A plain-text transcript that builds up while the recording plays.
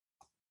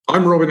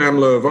I'm Robin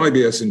Amler of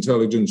IBS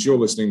Intelligence. You're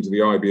listening to the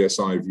IBS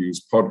iViews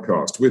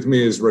podcast. With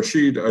me is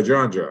Rashid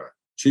Ajaja,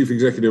 Chief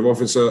Executive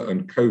Officer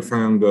and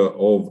co-founder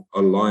of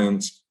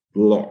Alliance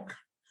Block.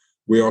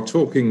 We are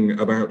talking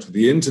about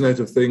the Internet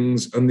of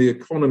Things and the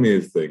economy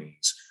of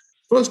things.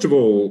 First of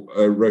all,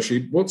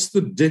 Rashid, what's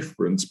the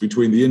difference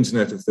between the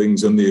Internet of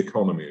Things and the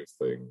economy of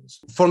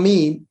things? For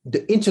me,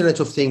 the Internet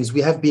of Things,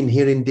 we have been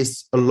hearing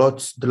this a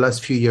lot the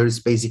last few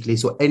years, basically.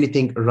 So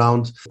anything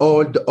around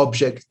all the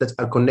objects that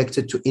are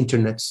connected to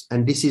Internet.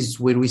 And this is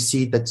where we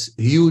see that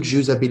huge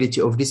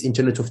usability of this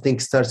Internet of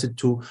Things started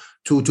to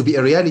be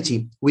a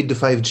reality with the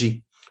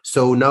 5G.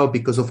 So now,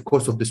 because of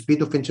course of the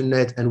speed of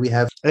internet, and we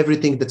have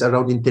everything that's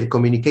around in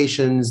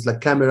telecommunications,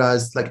 like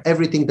cameras, like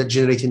everything that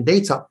generating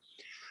data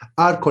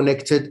are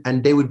connected,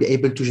 and they will be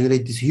able to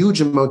generate this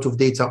huge amount of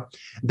data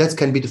that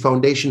can be the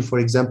foundation, for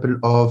example,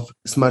 of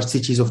smart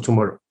cities of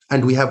tomorrow.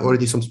 And we have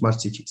already some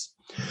smart cities.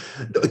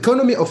 The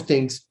economy of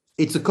things,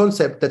 it's a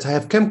concept that I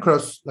have come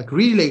across like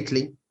really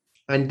lately.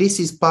 And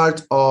this is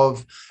part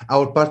of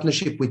our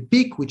partnership with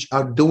Peak, which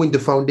are doing the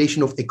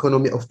foundation of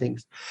economy of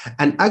things.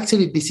 And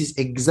actually, this is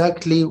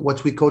exactly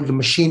what we call the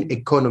machine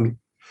economy.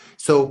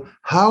 So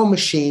how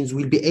machines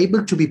will be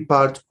able to be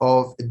part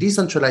of a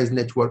decentralized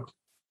network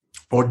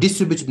or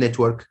distributed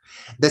network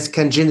that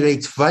can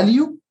generate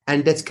value,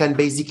 and that can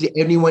basically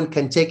anyone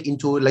can take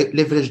into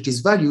leverage this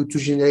value to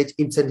generate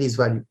instantly this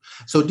value.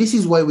 So this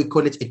is why we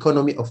call it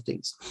economy of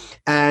things.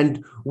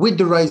 And with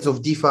the rise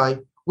of DeFi,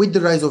 with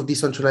the rise of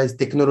decentralized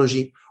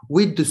technology,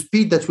 with the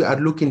speed that we are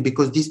looking,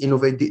 because this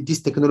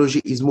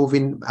technology is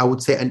moving, I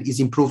would say, and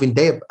is improving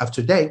day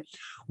after day,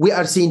 we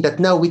are seeing that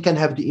now we can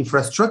have the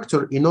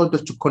infrastructure in order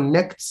to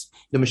connect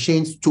the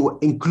machines, to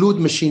include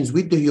machines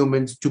with the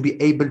humans, to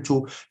be able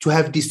to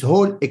have this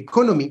whole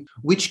economy,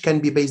 which can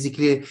be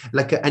basically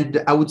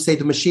and I would say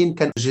the machine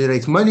can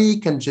generate money,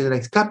 can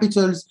generate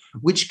capitals,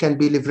 which can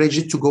be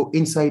leveraged to go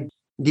inside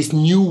this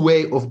new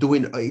way of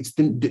doing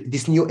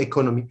this new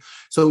economy.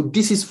 So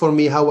this is for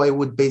me how I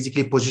would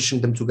basically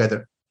position them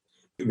together.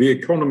 The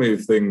economy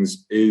of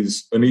things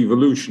is an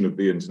evolution of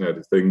the Internet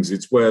of Things.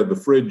 It's where the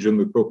fridge and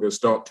the cooker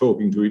start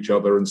talking to each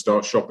other and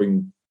start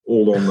shopping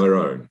all on their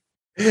own.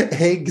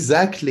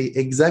 Exactly.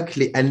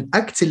 And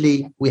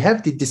actually, we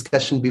have the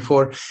discussion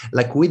before,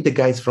 like with the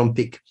guys from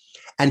Peak.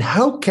 And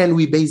how can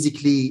we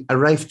basically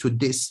arrive to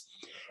this?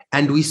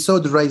 And we saw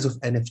the rise of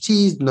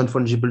NFTs,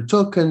 non-fungible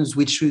tokens,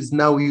 which is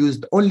now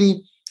used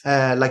only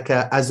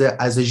as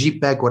a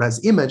JPEG or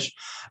as image.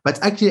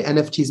 But actually,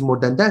 NFT is more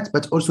than that,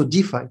 but also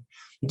DeFi.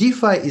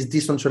 DeFi is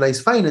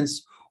decentralized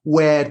finance,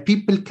 where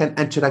people can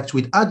interact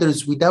with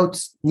others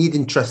without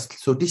needing trust.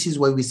 So this is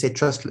why we say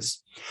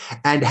trustless.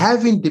 And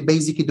having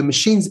basically the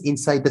machines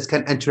inside that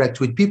can interact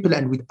with people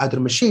and with other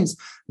machines,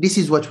 this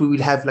is what we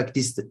will have, like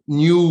this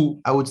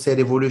new, I would say,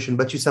 revolution.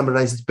 But you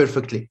summarized it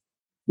perfectly.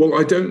 Well,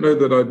 I don't know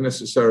that I'd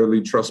necessarily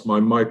trust my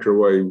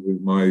microwave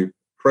with my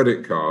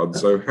credit card.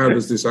 So how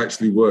does this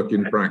actually work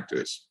in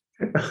practice?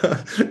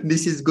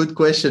 This is a good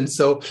question.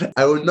 So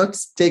I will not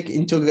take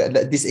into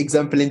this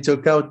example into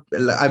account.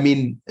 I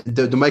mean,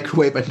 the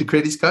microwave and the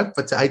credit card,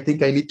 but I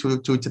think I need to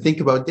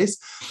think about this.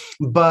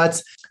 But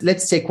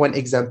let's take one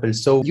example.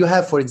 So you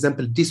have, for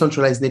example,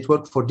 decentralized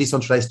network for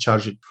decentralized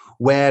charging,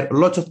 where a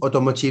lot of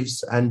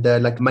automotives and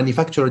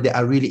manufacturers, they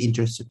are really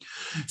interested.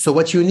 So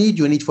what you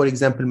need, for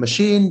example,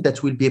 machine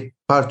that will be a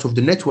part of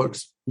the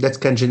networks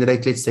that can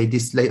generate, let's say,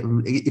 this,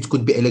 it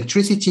could be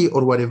electricity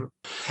or whatever.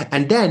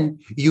 And then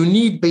you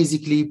need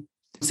basically,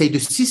 say, the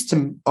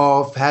system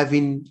of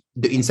having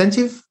the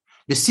incentive,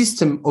 the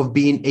system of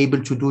being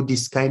able to do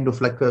this kind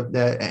of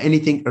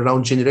anything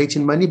around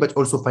generating money, but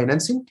also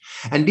financing.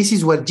 And this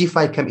is where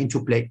DeFi come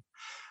into play.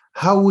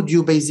 How would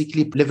you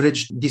basically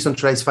leverage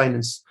decentralized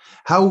finance?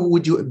 How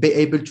would you be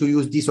able to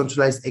use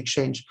decentralized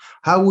exchange?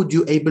 How would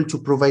you able to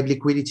provide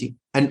liquidity?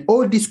 And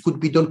all this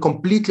could be done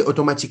completely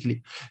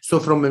automatically. So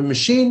from a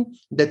machine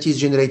that is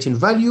generating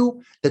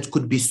value, that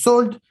could be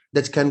sold,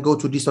 that can go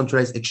to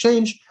decentralized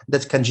exchange,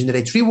 that can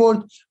generate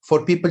reward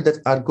for people that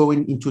are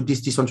going into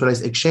this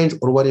decentralized exchange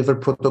or whatever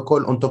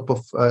protocol on top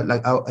of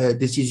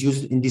this is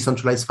used in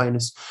decentralized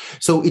finance.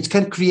 So it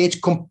can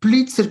create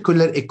complete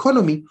circular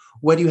economy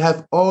where you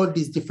have all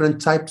these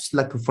different types,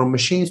 like from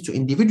machines to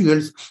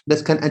individuals,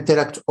 that can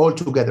interact all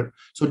together.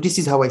 So this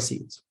is how I see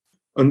it.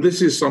 And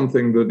this is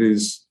something that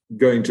is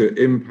going to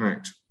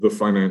impact the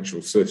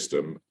financial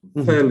system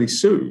fairly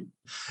soon.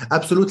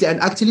 Absolutely.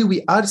 And actually,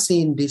 we are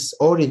seeing this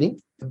already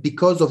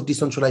because of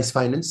decentralized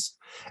finance,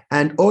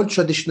 and all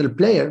traditional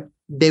players,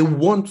 they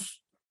want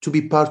to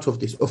be part of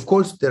this. Of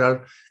course, there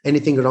are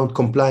anything around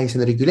compliance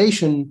and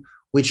regulation,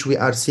 which we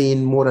are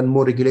seeing more and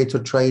more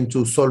regulators trying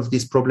to solve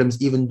these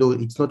problems, even though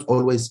it's not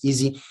always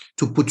easy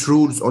to put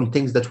rules on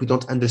things that we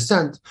don't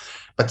understand.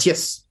 But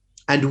yes,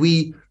 and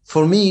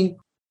for me,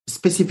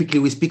 specifically,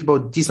 we speak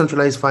about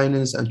decentralized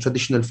finance and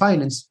traditional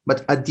finance,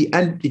 but at the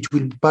end, it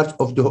will be part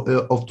of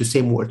the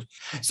same world.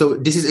 So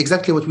this is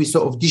exactly what we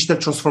saw of digital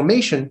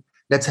transformation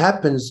that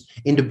happens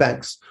in the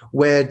banks,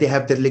 where they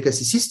have their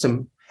legacy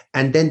system,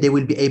 And then they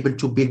will be able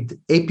to build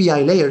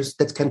API layers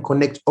that can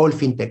connect all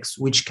fintechs,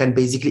 which can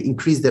basically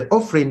increase their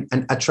offering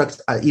and attract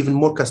even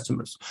more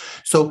customers.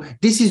 So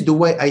this is the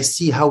way I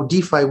see how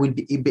DeFi will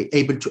be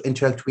able to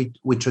interact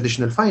with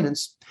traditional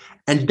finance.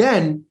 And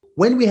then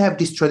when we have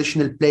this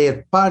traditional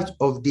player part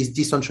of this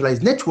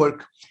decentralized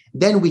network,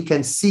 then we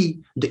can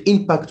see the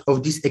impact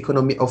of this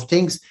economy of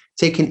things,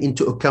 taking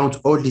into account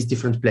all these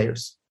different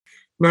players.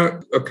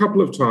 Now, a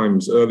couple of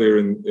times earlier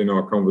in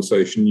our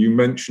conversation, you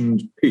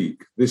mentioned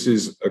Peak. This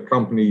is a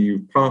company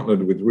you've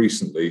partnered with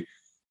recently,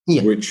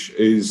 which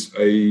is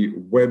a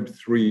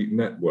Web3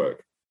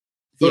 network.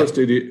 First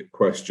idiot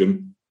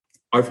question.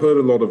 I've heard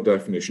a lot of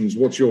definitions.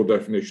 What's your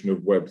definition of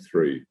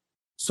Web3?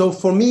 So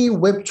for me,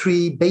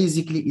 Web3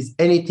 basically is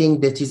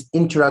anything that is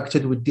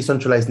interacted with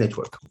decentralized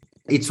network.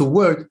 It's a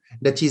word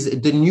that is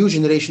the new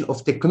generation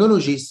of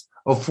technologies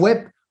of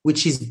web,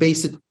 which is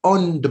based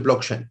on the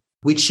blockchain,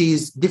 which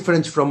is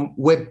different from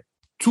Web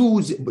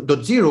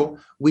 2.0,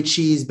 which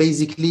is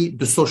basically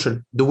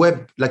the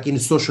web, like in a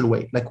social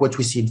way, like what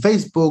we see in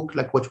Facebook,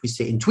 like what we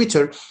see in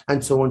Twitter,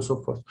 and so on and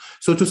so forth.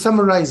 So to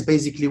summarize,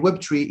 basically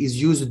Web3 is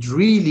used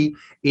really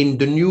in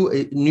the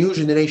new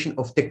generation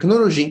of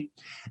technology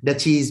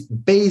that is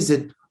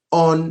based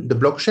on the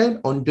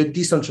blockchain, on the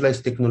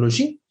decentralized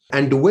technology.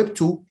 And the Web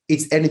 2,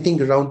 it's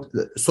anything around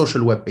the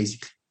social web,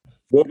 basically.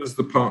 What does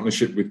the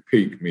partnership with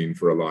Peak mean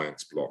for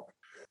Alliance Block?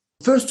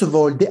 First of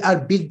all, they are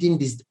building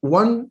this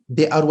one.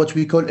 They are what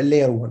we call a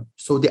layer one.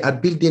 So they are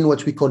building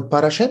what we call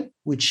Parashell,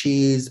 which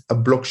is a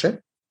blockchain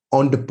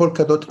on the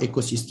Polkadot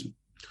ecosystem.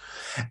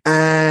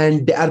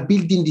 And they are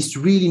building this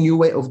really new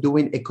way of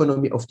doing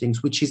economy of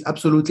things, which is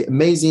absolutely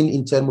amazing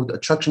in terms of the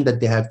attraction that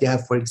they have. They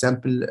have, for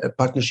example, a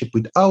partnership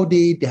with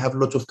Audi. They have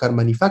lots of car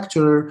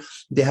manufacturers.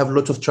 They have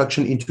lots of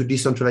traction into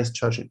decentralized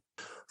charging.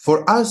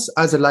 For us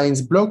as Alliance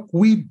Block,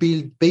 we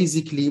build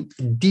basically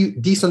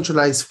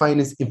decentralized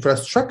finance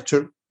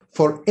infrastructure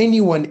for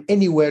anyone,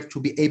 anywhere to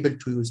be able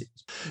to use it.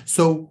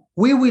 So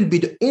we will be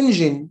the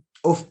engine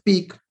of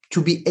Peak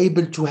to be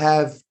able to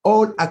have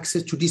all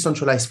access to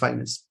decentralized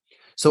finance.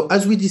 So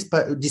as we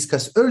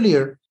discussed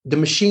earlier, the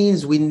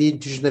machines will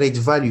need to generate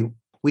value,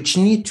 which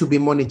need to be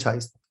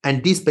monetized.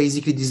 And this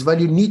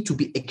value need to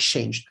be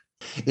exchanged.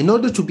 In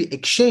order to be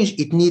exchanged,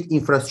 it needs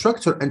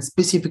infrastructure and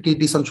specifically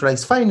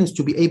decentralized finance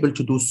to be able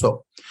to do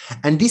so.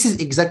 And this is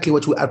exactly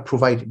what we are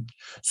providing.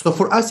 So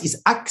for us, it's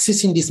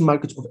accessing this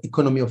market of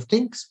economy of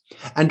things,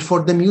 and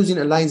for them using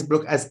Alliance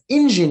Block as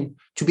engine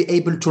to be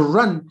able to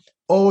run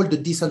all the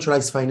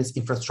decentralized finance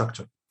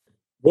infrastructure.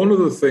 One of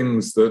the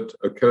things that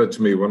occurred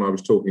to me when I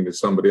was talking to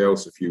somebody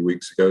else a few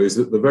weeks ago is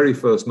that the very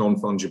first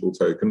non-fungible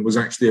token was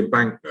actually a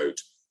banknote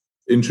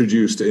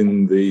introduced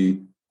in the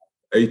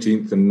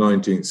 18th and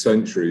 19th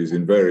centuries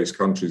in various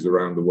countries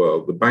around the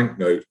world. The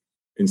banknote,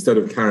 instead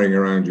of carrying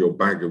around your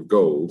bag of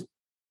gold,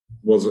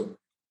 was an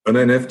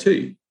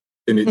NFT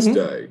in its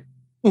day.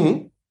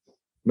 Mm-hmm.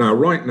 Now,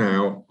 right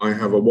now, I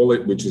have a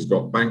wallet which has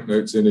got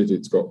banknotes in it.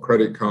 It's got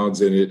credit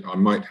cards in it. I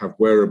might have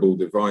wearable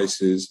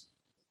devices.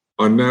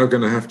 I'm now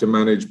going to have to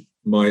manage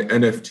my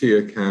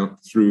NFT account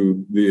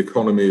through the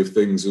economy of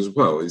things as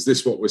well. Is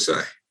this what we're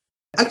saying?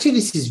 Actually,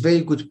 this is a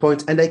very good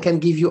point. And I can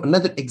give you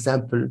another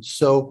example.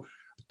 So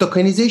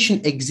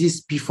tokenization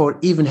exists before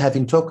even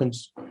having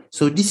tokens.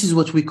 So this is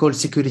what we call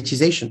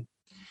securitization.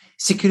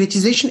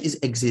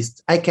 Securitization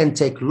exists. I can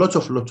take lots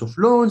of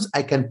loans.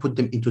 I can put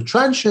them into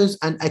tranches,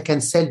 and I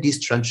can sell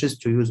these tranches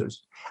to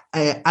users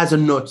as a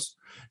note.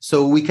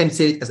 So we can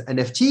sell it as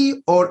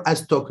NFT or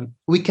as token.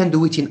 We can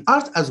do it in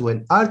art as well.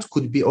 Art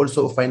could be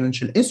also a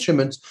financial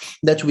instrument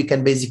that we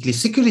can basically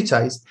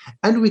securitize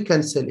and we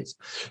can sell it.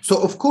 So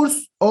of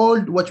course, all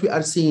what we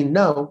are seeing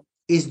now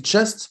is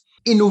just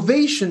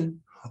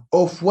innovation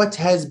of what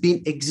has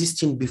been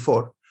existing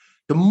before.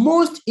 The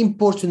most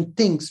important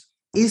things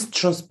is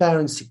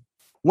transparency.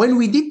 When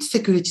we did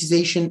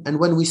securitization and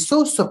when we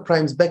saw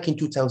subprimes back in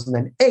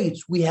 2008,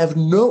 we have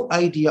no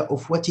idea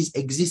of what is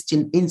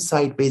existing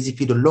inside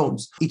basically the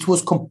loans. It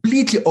was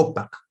completely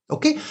opaque,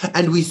 okay?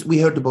 And we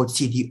heard about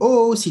CDO,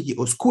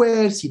 CDO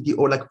square,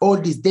 CDO, like all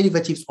these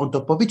derivatives on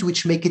top of it,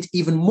 which make it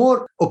even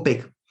more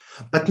opaque.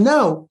 But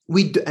now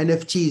with the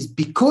NFTs,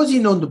 because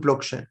on the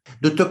blockchain,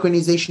 the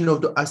tokenization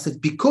of the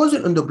asset, because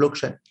on the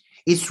blockchain,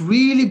 it's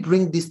really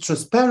bring this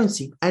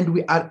transparency, and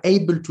we are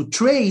able to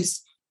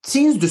trace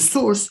since the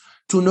source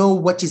to know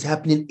what is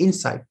happening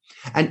inside.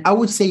 And I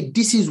would say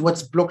this is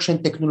what's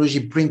blockchain technology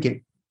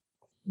bringing.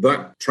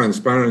 That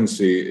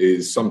transparency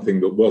is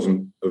something that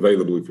wasn't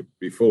available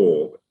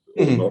before,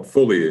 or not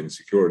fully in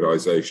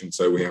securitization.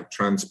 So we have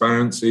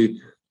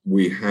transparency,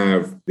 we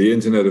have the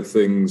Internet of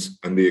Things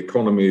and the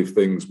economy of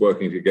things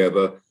working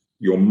together.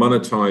 You're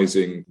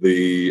monetizing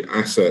the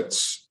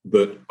assets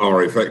that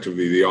are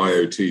effectively the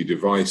IoT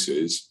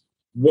devices.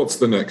 What's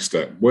the next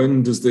step?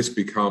 When does this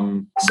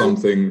become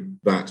something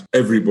that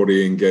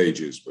everybody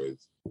engages with?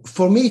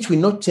 For me, it will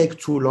not take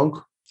too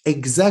long.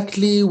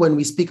 Exactly when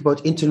we speak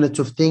about Internet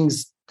of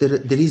Things, there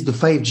is the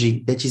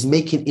 5G that is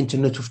making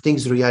Internet of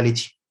Things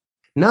reality.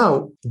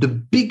 Now, the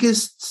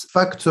biggest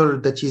factor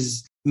that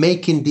is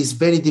making this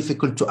very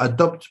difficult to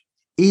adopt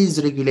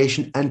is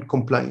regulation and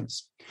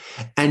compliance.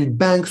 And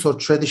banks or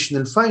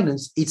traditional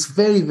finance, it's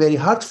very, very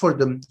hard for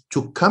them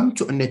to come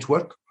to a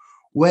network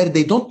where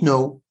they don't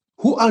know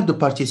who are the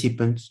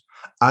participants,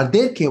 are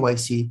there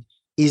KYC,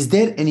 is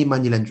there any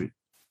money laundering.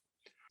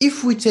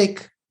 If we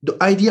take the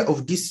idea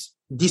of this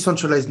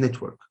decentralized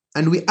network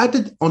and we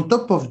added on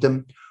top of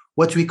them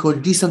what we call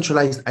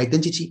decentralized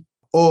identity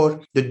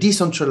or the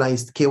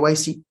decentralized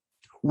KYC,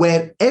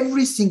 where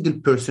every single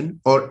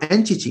person or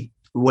entity,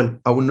 well,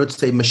 I will not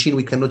say machine,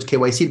 we cannot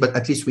KYC, but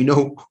at least we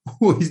know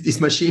who is this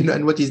machine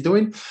and what he's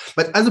doing.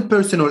 But as a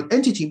person or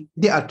entity,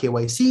 they are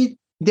KYC,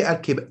 they are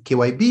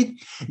KYB,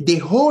 they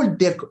hold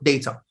their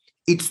data.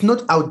 It's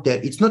not out there.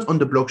 It's not on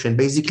the blockchain.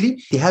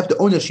 Basically, they have the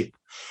ownership.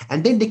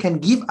 And then they can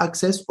give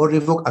access or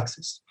revoke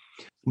access.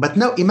 But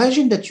now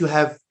imagine that you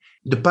have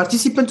the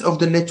participants of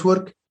the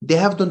network, they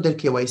have done their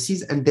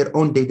KYCs and their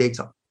own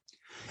data.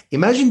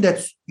 Imagine that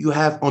you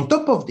have on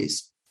top of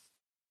this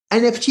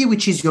NFT,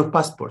 which is your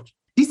passport.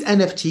 This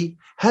NFT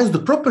has the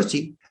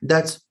property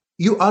that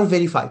you are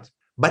verified,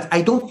 but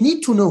I don't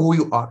need to know who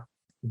you are.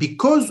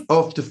 Because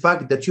of the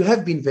fact that you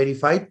have been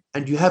verified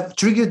and you have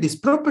triggered this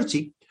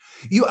property,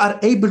 you are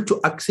able to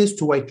access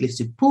to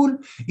whitelisted pool,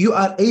 you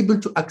are able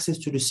to access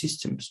to the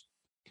systems.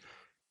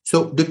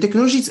 So the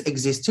technology is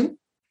existing,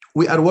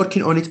 we are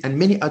working on it and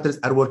many others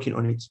are working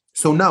on it.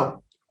 So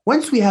now,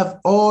 once we have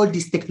all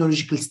this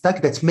technological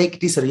stack that make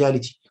this a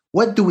reality,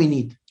 what do we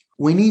need?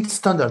 We need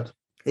standard,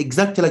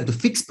 exactly like the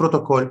fixed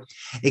protocol,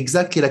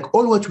 exactly like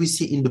all what we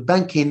see in the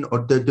banking or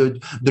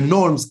the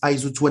norms,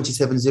 ISO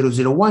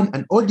 27001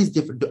 and all these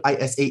different, the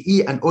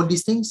ISAE and all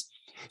these things.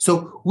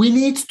 So we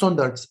need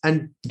standards.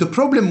 And the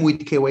problem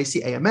with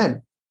KYC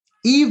AML,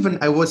 even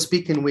I was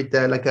speaking with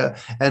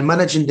a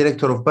managing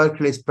director of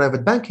Barclays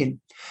Private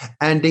Banking,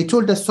 and they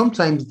told us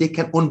sometimes they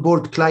can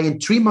onboard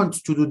client 3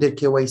 months to do their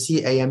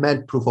KYC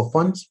AML proof of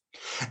funds.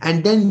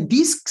 And then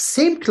these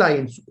same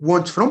clients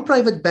want from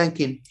private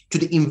banking to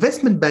the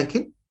investment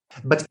banking,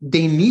 but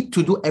they need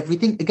to do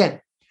everything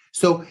again.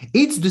 So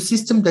it's the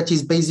system that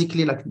is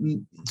basically like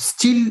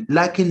still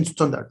lacking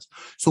standards.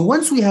 So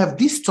once we have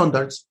these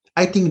standards,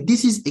 I think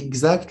this is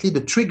exactly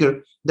the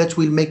trigger that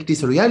will make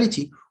this a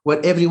reality where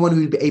everyone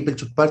will be able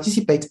to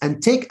participate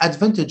and take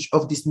advantage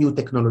of this new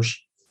technology.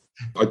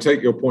 I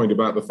take your point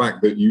about the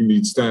fact that you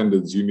need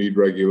standards, you need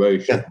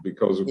regulation,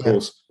 because of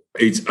course,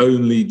 it's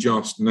only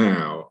just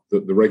now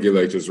that the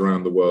regulators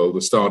around the world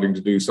are starting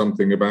to do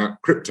something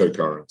about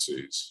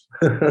cryptocurrencies.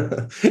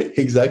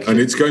 Exactly. And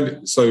it's going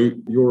to, so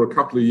you're a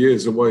couple of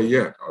years away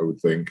yet, I would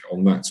think,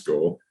 on that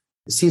score.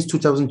 Since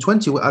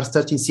 2020, we are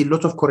starting to see a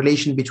lot of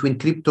correlation between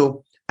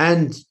crypto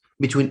and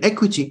between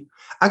equity.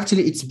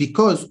 Actually, it's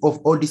because of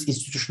all this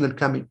institutional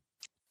coming.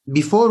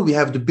 Before, we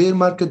have the bear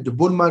market, the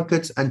bull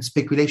markets, and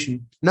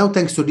speculation. Now,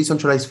 thanks to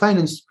decentralized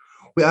finance,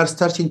 we are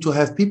starting to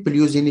have people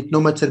using it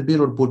no matter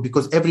bear or bull,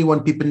 because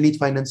people need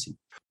financing.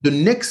 The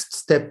next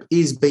step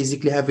is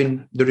basically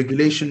having the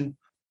regulation,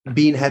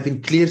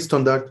 having clear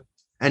standard,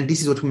 and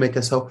this is what will make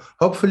us. So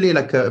hopefully,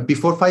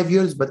 before 5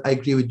 years, but I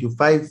agree with you,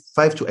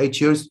 5 to 8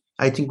 years,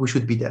 I think we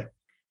should be there.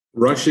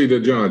 Rashid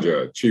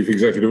Ajaja, Chief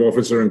Executive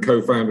Officer and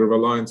co-founder of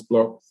Alliance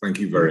Block, thank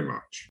you very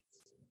much.